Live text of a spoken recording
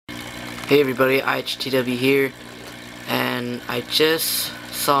Hey everybody, IHTW here, and I just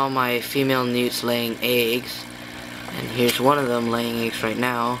saw my female newts laying eggs, and here's one of them laying eggs right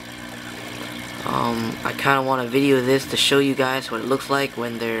now. I kind of want to video this to show you guys what it looks like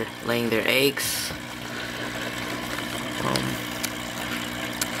when they're laying their eggs.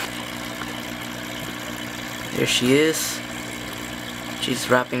 There she is. She's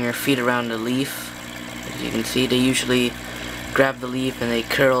wrapping her feet around the leaf. As you can see, they usually grab the leaf and they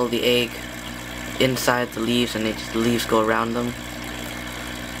curl the egg inside the leaves, and the leaves go around them.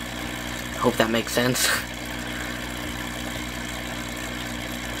 Hope that makes sense.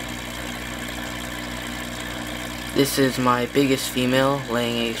 This is my biggest female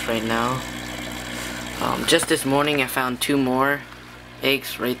laying eggs right now. Just this morning I found 2 more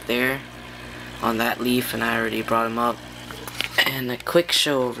eggs right there on that leaf, and I already brought them up. And a quick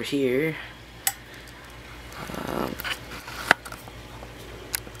show over here.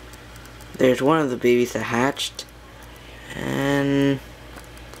 There's one of the babies that hatched, and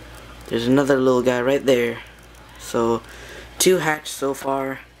there's another little guy right there. So 2 hatched so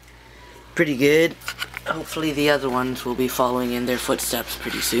far. Pretty good. Hopefully the other ones will be following in their footsteps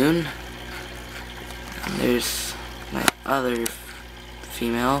pretty soon. And there's my other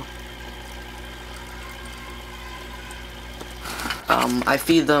female. I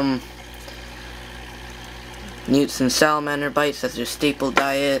feed them newts and salamander bites as their staple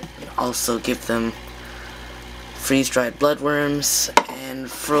diet. Also give them freeze-dried bloodworms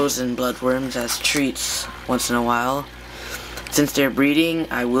and frozen bloodworms as treats once in a while. Since they're breeding,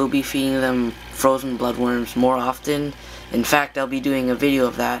 I will be feeding them frozen bloodworms more often. In fact, I'll be doing a video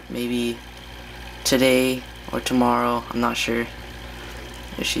of that maybe today or tomorrow. I'm not sure.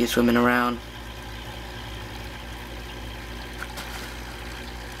 There she is swimming around.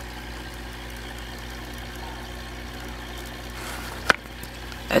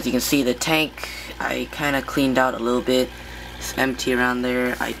 As you can see, the tank I kind of cleaned out a little bit. It's empty around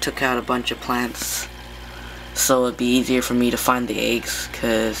there. I took out a bunch of plants so it'd be easier for me to find the eggs,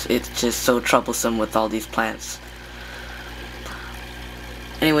 because it's just so troublesome with all these plants.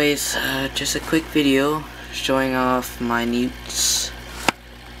 Anyways, just a quick video showing off my newts.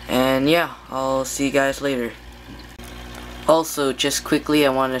 And yeah, I'll see you guys later. Also, just quickly, I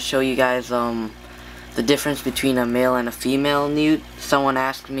want to show you guys the difference between a male and a female newt. Someone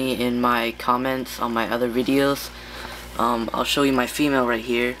asked me in my comments on my other videos. I'll show you my female right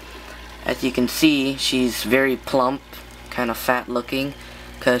here. As you can see, she's very plump, kind of fat looking,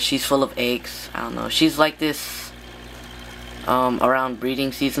 because she's full of eggs. I don't know, she's like this around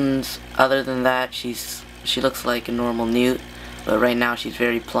breeding seasons. Other than that, she looks like a normal newt, but right now she's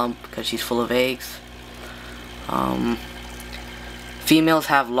very plump because she's full of eggs. Females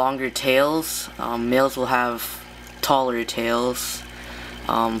have longer tails. Males will have taller tails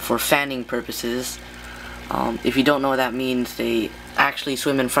for fanning purposes. If you don't know what that means, they actually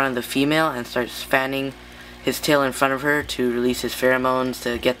swim in front of the female and starts fanning his tail in front of her to release his pheromones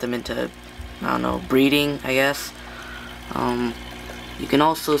to get them into, I don't know, breeding, I guess. You can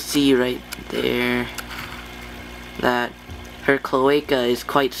also see right there that her cloaca is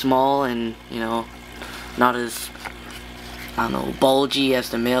quite small and, you know, not as, I don't know, bulgy as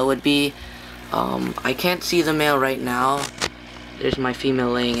the male would be. I can't see the male right now. There's my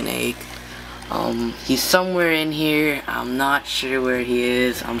female laying an egg. He's somewhere in here. I'm not sure where he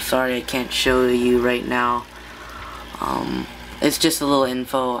is. I'm sorry I can't show you right now. It's just a little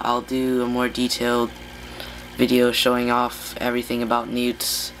info. I'll do a more detailed video showing off everything about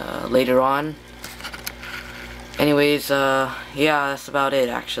newts later on. Anyways, yeah, that's about it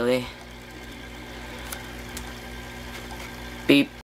actually. Beep.